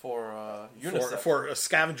for UNICEF. for a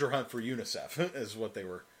scavenger hunt for UNICEF is what they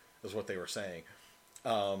were saying,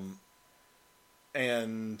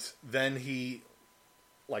 and then he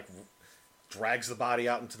like drags the body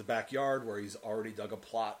out into the backyard where he's already dug a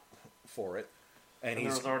plot for it, and there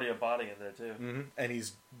was already a body in there too. Mm-hmm, and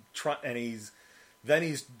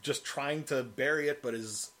he's just trying to bury it, but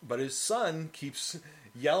his son keeps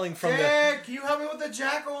yelling from Dad, can you help me with the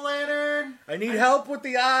jack-o'-lantern? I need help with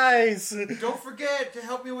the eyes. Don't forget to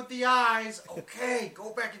help me with the eyes. Okay,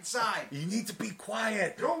 go back inside. You need to be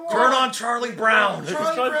quiet. Don't Turn worry. on Charlie Brown.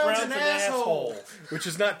 Charlie Brown's an asshole. Which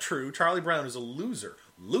is not true. Charlie Brown is a loser.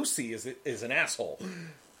 Lucy is an asshole.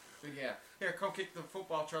 Yeah. Here, come kick the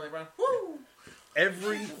football, Charlie Brown. Woo!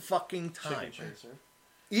 Every fucking Chicken time. chaser.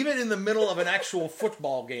 Even in the middle of an actual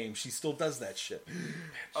football game, she still does that shit.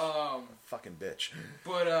 Fucking bitch.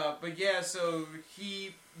 But yeah, so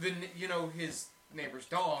his neighbor's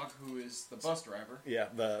dog, who is the bus driver, Yeah,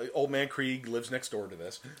 the old man Krieg lives next door to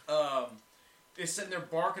this. is sitting there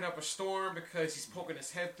barking up a storm because he's poking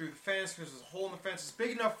his head through the fence because there's a hole in the fence. It's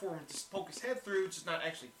big enough for him to poke his head through, just not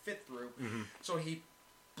actually fit through. Mm-hmm. So he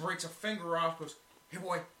breaks a finger off, goes, hey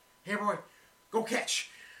boy, go catch.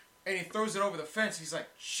 And he throws it over the fence. He's like,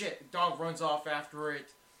 shit. Dog runs off after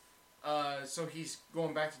it. So he's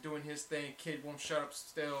going back to doing his thing. Kid won't shut up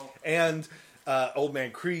still. And old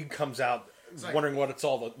man Krieg comes out like, wondering what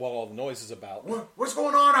all the noise is about. What's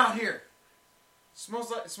going on out here? It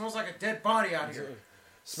smells like a dead body out here.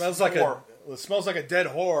 Smells like a dead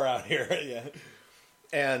whore out here. Yeah.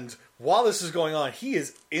 And while this is going on, he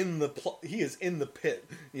is in the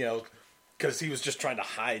pit, because he was just trying to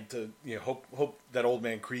hide to hope that old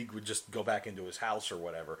man Krieg would just go back into his house or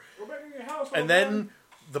whatever. Go back in your house. And then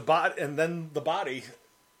the body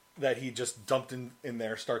that he just dumped in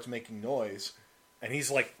there starts making noise, and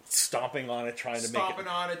he's like stomping on it, trying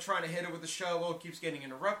to hit it with a shovel. Keeps getting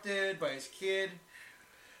interrupted by his kid.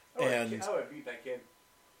 I would beat that kid.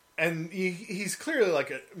 And he's clearly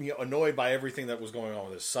like annoyed by everything that was going on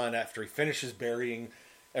with his son after he finishes burying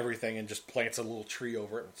everything and just plants a little tree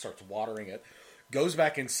over it and starts watering it. Goes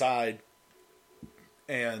back inside,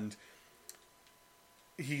 and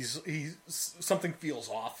something feels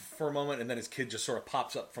off for a moment, and then his kid just sort of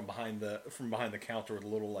pops up from behind the counter with a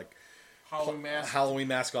little like Halloween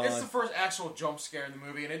mask on. It's the first actual jump scare in the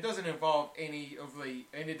movie, and it doesn't involve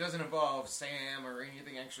Sam or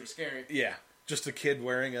anything actually scary. Yeah, just a kid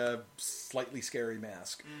wearing a slightly scary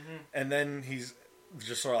mask. Mm-hmm. And then he's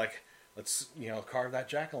just sort of like, let's carve that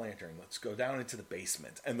jack-o'-lantern. Let's go down into the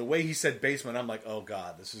basement. And the way he said basement, I'm like, oh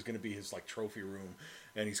god, this is going to be his like trophy room,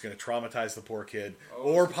 and he's going to traumatize the poor kid,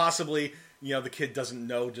 or possibly the kid doesn't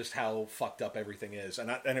know just how fucked up everything is.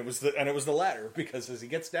 And it was the latter, because as he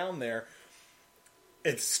gets down there,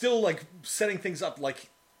 it's still like setting things up like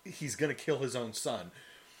he's going to kill his own son.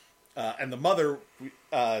 And the mother,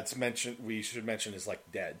 we should mention, is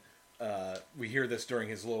like dead. We hear this during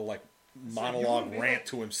his little like monologue rant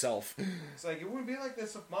to himself. It's like, it wouldn't be like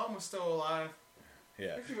this if mom was still alive.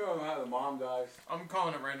 Yeah. I don't know how the mom dies. I'm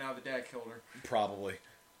calling it right now. The dad killed her. Probably.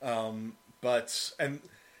 The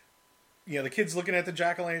kid's looking at the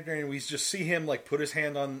jack-o'-lantern, and we just see him like put his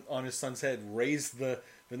hand on his son's head, raise the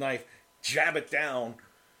knife, jab it down,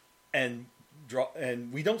 and draw.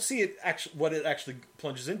 And we don't see it what it actually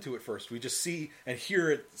plunges into at first. We just see and hear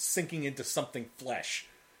it sinking into something flesh,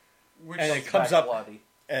 and it comes up bloody.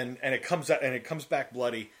 And it comes out, and it comes back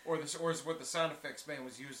bloody. Or is what the sound effects man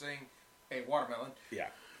was using, a watermelon. Yeah.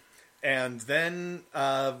 And then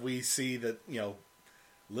we see that,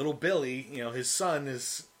 little Billy, his son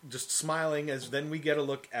is just smiling as then we get a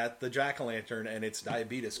look at the jack-o'-lantern, and it's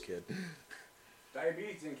Diabetes Kid.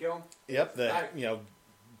 Diabetes didn't kill him. Yep,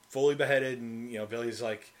 fully beheaded, and, Billy's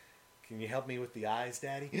like, can you help me with the eyes,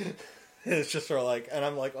 Daddy? It's just sort of like, and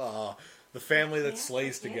I'm like, oh, the family that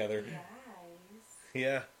slays together.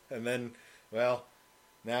 Yeah, and then, well,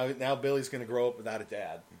 now Billy's going to grow up without a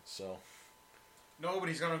dad, so...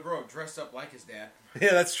 Nobody's going to grow up dressed up like his dad.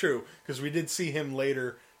 Yeah, that's true, because we did see him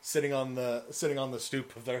later sitting on the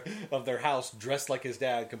stoop of their house, dressed like his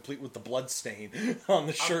dad, complete with the blood stain on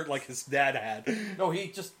the shirt like his dad had. No, he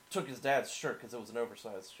just took his dad's shirt because it was an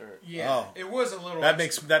oversized shirt. Yeah, It was a little... That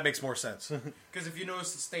makes more sense. Because if you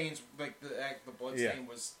notice, the stains, like the blood stain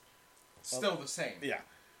was still the same. Yeah.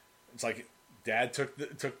 It's like Dad took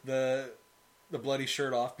the bloody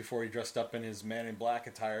shirt off before he dressed up in his Man in Black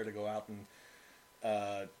attire to go out and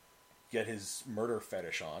get his murder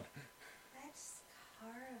fetish on. Let's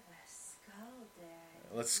carve a skull,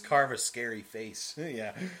 Dad. Let's carve a scary face.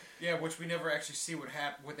 Yeah. Yeah, which we never actually see what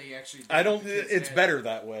they actually did. I don't. It's better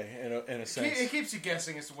that way in a sense. It keeps you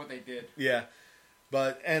guessing as to what they did. Yeah.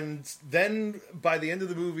 And then by the end of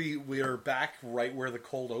the movie, we are back right where the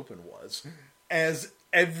cold open was, as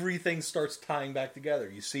everything starts tying back together.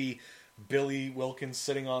 You see Billy Wilkins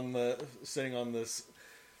sitting on this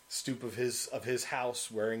stoop of his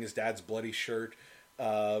house, wearing his dad's bloody shirt.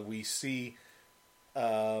 We see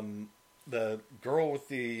the girl with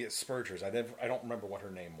the Asperger's. I don't remember what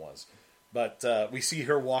her name was, but we see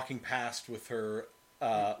her walking past with her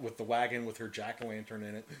with the wagon with her jack-o'-lantern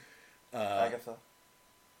in it.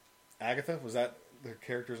 Agatha, was that the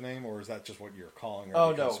character's name, or is that just what you're calling her?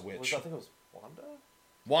 Oh no, witch? I think it was Wanda.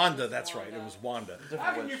 Wanda, that's right. It was Wanda.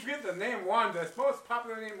 How can you forget the name Wanda? It's the most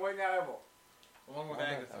popular name right now ever. Along with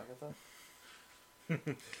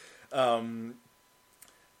Agatha.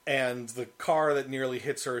 And the car that nearly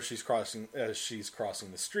hits her as she's crossing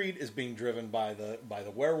the street is being driven by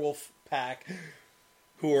the werewolf pack,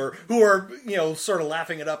 who are sort of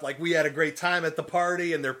laughing it up like we had a great time at the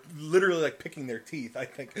party, and they're literally like picking their teeth. I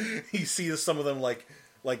think you see some of them like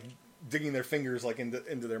digging their fingers like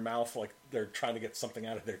into their mouth, like they're trying to get something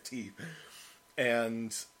out of their teeth.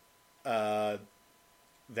 And then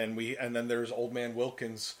there's Old Man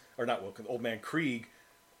Krieg,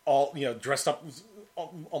 all dressed up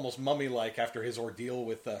almost mummy-like after his ordeal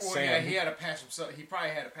with Sam. Yeah, he had to patch himself. He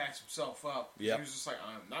probably had to patch himself up. Yep. He was just like,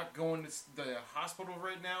 I'm not going to the hospital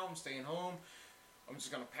right now. I'm staying home. I'm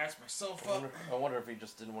just gonna patch myself up. I wonder if he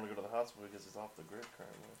just didn't want to go to the hospital because he's off the grid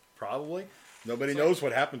currently. Probably. Nobody knows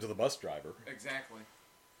what happened to the bus driver. Exactly.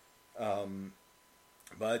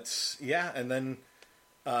 But yeah, and then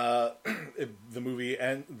the movie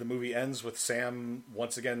ends with Sam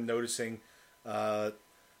once again noticing the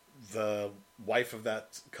wife of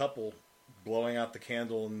that couple blowing out the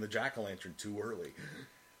candle in the jack-o'-lantern too early,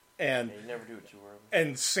 and you never do it too early.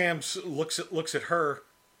 And Sam looks at her,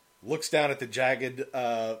 looks down at the jagged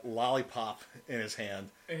lollipop in his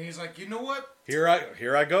hand, and he's like, you know what? Here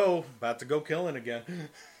I go, about to go killing again.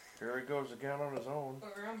 Here he goes again on his own.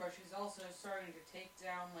 But remember, she's also starting to take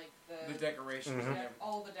down like the decorations,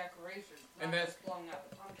 all the decorations, not and just blowing out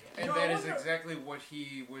the pumpkin. And that is exactly what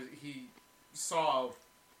he saw.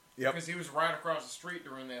 Yep. Because he was right across the street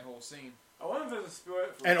during that whole scene. I wonder if there's a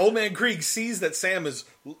spirit. And Old Man Krieg sees that Sam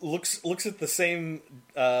looks at the same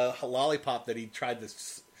lollipop that he tried to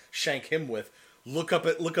shank him with. Look up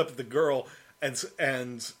at the girl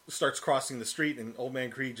and starts crossing the street. And Old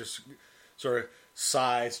Man Krieg just sort of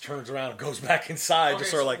sighs, turns around, and goes back inside. Okay,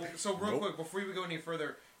 just sort of like. So real quick, before we go any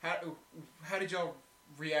further, how did y'all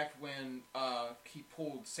react when he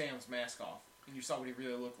pulled Sam's mask off and you saw what he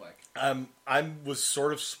really looked like? I was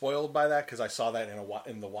sort of spoiled by that because I saw that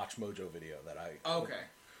in the Watch Mojo video that I. Okay.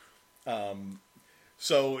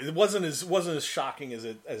 So it wasn't as shocking as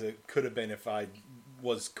it could have been if I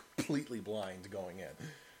was completely blind going in,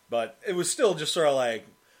 but it was still just sort of like,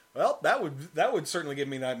 well, that would certainly give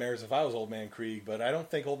me nightmares if I was Old Man Krieg, but I don't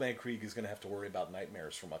think Old Man Krieg is going to have to worry about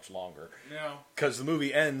nightmares for much longer. No, because the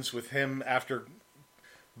movie ends with him after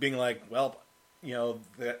being like, well,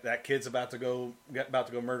 that kid's about to go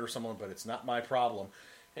murder someone, but it's not my problem.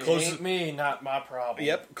 It ain't me, not my problem.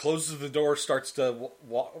 Yep. Closes the door, starts to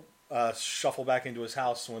shuffle back into his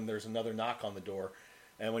house when there's another knock on the door,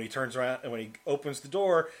 and when he turns around and when he opens the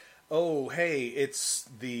door, oh hey, it's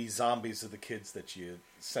the zombies of the kids that you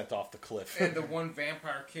sent off the cliff. And the one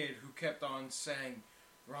vampire kid who kept on saying,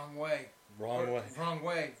 "Wrong way, wrong way, wrong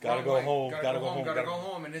way, gotta go home, gotta go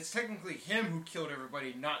home," and it's technically him who killed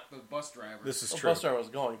everybody, not the bus driver. This is true. The bus driver was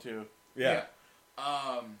going to. Yeah.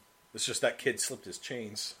 It's just that kid slipped his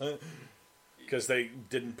chains because they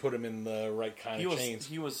didn't put him in the right kind of chains.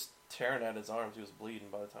 He was tearing at his arms. He was bleeding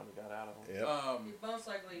by the time he got out of them. Yep. He most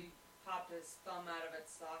likely popped his thumb out of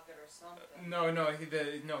its socket or something.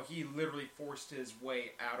 He literally forced his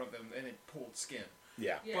way out of them and it pulled skin.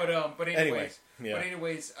 Yeah. But anyways,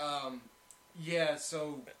 yeah.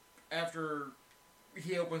 So after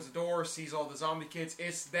he opens the door, sees all the zombie kids,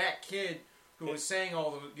 it's that kid who was saying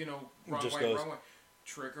all the wrong way,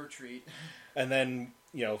 trick or treat, and then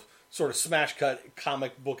sort of smash cut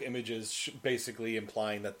comic book images, basically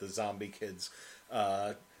implying that the zombie kids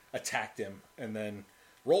attacked him, and then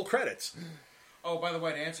roll credits. Oh, by the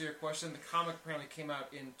way, to answer your question, the comic apparently came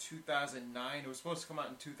out in 2009. It was supposed to come out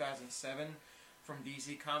in 2007 from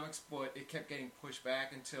DC Comics, but it kept getting pushed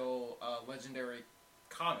back until Legendary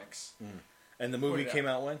Comics. And the movie came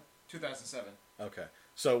out when? 2007. Okay.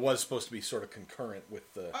 So it was supposed to be sort of concurrent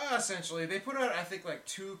with the... essentially. They put out, I think, like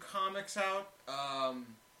 2 comics out.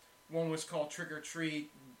 One was called Trick or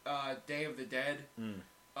Treat, Day of the Dead. And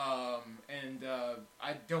I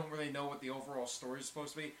don't really know what the overall story is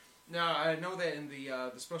supposed to be. Now, I know that in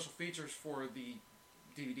the special features for the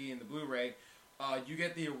DVD and the Blu-ray, you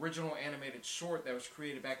get the original animated short that was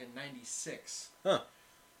created back in '96.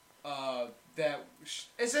 That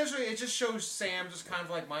essentially it just shows Sam just kind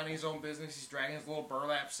of like minding his own business. He's dragging his little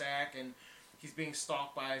burlap sack and he's being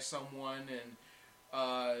stalked by someone, and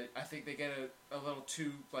I think they get a little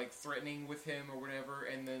too like threatening with him or whatever,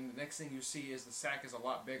 and then the next thing you see is the sack is a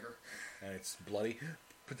lot bigger. And it's bloody,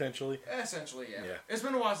 potentially. Essentially, yeah. It's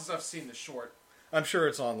been a while since I've seen the short. I'm sure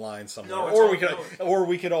it's online somewhere. No, or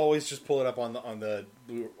we could always just pull it up on the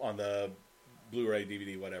Blu-ray,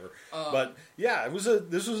 DVD, whatever. But yeah,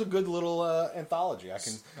 this was a good little anthology.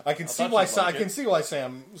 I can see why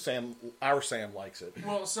our Sam likes it.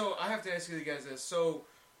 Well, so I have to ask you guys this. So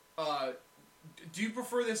Do you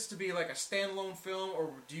prefer this to be like a standalone film, or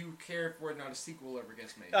do you care if whether or not a sequel ever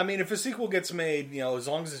gets made? I mean, if a sequel gets made, as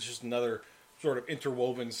long as it's just another sort of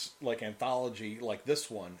interwoven like anthology like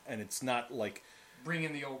this one, and it's not like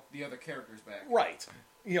bringing the other characters back, right?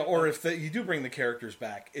 Or if you do bring the characters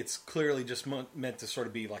back, it's clearly just meant to sort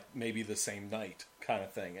of be like maybe the same night kind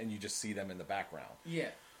of thing, and you just see them in the background. Yeah,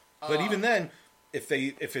 but even then, if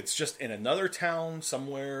it's just in another town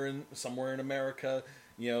somewhere in America.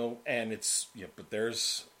 And it's but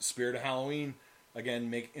there's Spirit of Halloween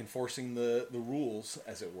again, enforcing the rules,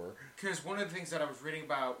 as it were. Because one of the things that I was reading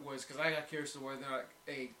about was because I got curious to whether or not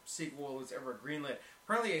a sequel was ever greenlit.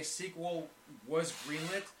 Apparently, a sequel was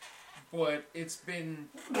greenlit, but it's been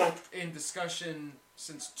in discussion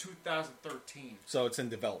since 2013. So it's in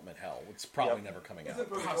development hell. It's probably never coming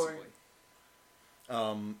out. Possibly.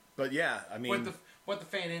 But yeah, I mean, but the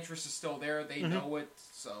fan interest is still there. They know it,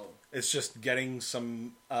 so it's just getting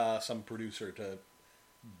some producer to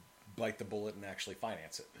bite the bullet and actually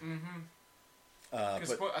finance it.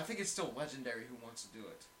 But I think it's still Legendary who wants to do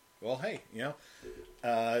it. Well, hey,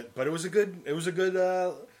 but it was a good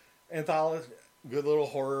anthology, good little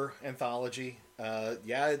horror anthology.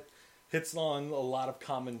 It hits on a lot of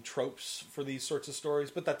common tropes for these sorts of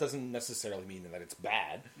stories, but that doesn't necessarily mean that it's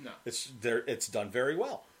bad. No, it's done very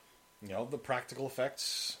well. The practical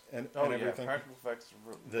effects and everything. Practical effects.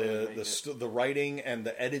 The writing and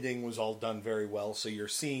the editing was all done very well. So you're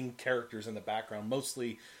seeing characters in the background,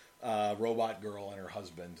 mostly Robot Girl and her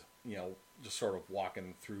husband. Just sort of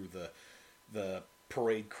walking through the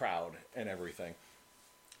parade crowd and everything.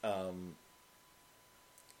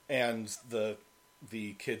 And the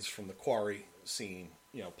kids from the quarry scene,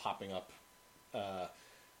 popping up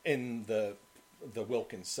in the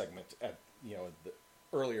Wilkins segment at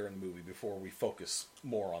earlier in the movie before we focus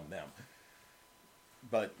more on them.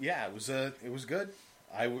 But yeah, it was good.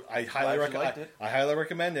 I highly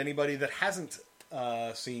recommend anybody that hasn't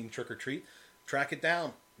seen Trick or Treat, track it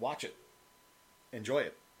down, watch it, enjoy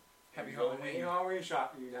it. Happy Halloween! Halloween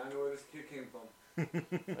shop. You now know where this kid came from.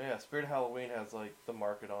 Yeah, Spirit Halloween has the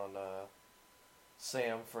market on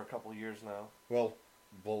Sam for a couple of years now. Well,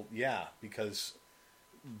 yeah, because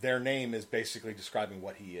their name is basically describing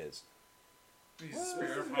what he is. He's the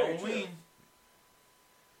Spirit of Halloween.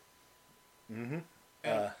 Mm-hmm.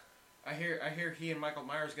 I hear he and Michael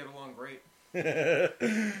Myers get along great.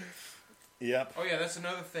 Yep. Oh yeah, that's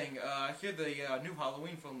another thing. I hear the new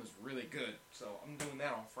Halloween film is really good, so I'm doing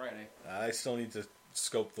that on Friday. I still need to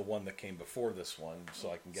scope the one that came before this one, so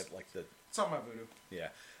I can get the. It's on my Vudu. Yeah,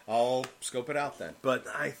 I'll scope it out then. But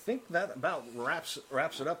I think that about wraps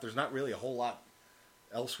it up. There's not really a whole lot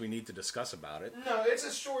else we need to discuss about it. No, it's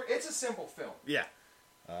a simple film. Yeah.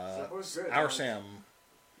 Our Sam.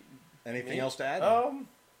 Anything else to add?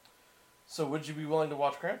 So would you be willing to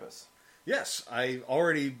watch Krampus? Yes, I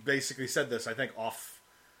already basically said this, I think, off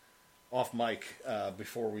mic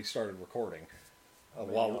before we started recording.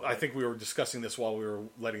 I think we were discussing this while we were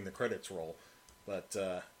letting the credits roll. But,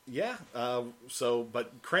 but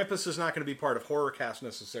Krampus is not going to be part of HorrorCast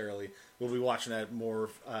necessarily. We'll be watching that more,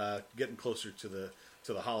 getting closer to the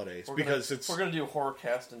holidays. We're going to do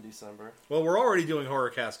HorrorCast in December. Well, we're already doing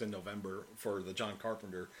HorrorCast in November for the John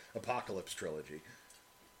Carpenter Apocalypse trilogy.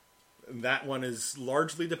 That one is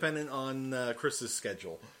largely dependent on Chris's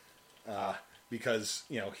schedule, because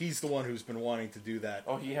he's the one who's been wanting to do that.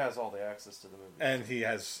 Oh, he has all the access to the movies, and he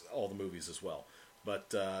has all the movies as well. But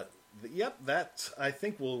that I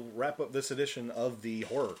think will wrap up this edition of the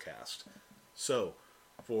HorrorCast. So,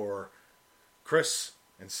 for Chris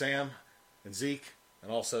and Sam and Zeke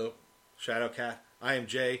and also Shadowcat, I am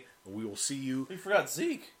Jay. And we will see you. You forgot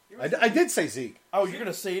Zeke. I did say Zeke. Oh, you're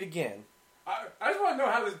gonna say it again. I just want to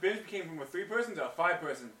know how this binge became from a 3-person to a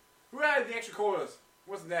 5-person. Who added the extra quarters?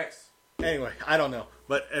 What's next? Anyway, I don't know.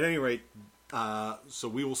 But at any rate, so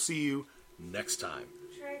we will see you next time.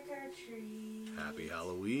 Trick or treat. Happy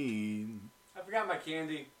Halloween. I forgot my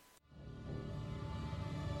candy.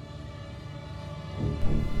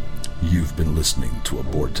 You've been listening to a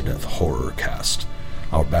Bored to Death HorrorCast.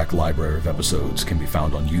 Our back library of episodes can be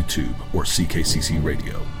found on YouTube or CKCC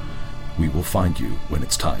Radio. We will find you when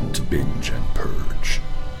it's time to binge and purge.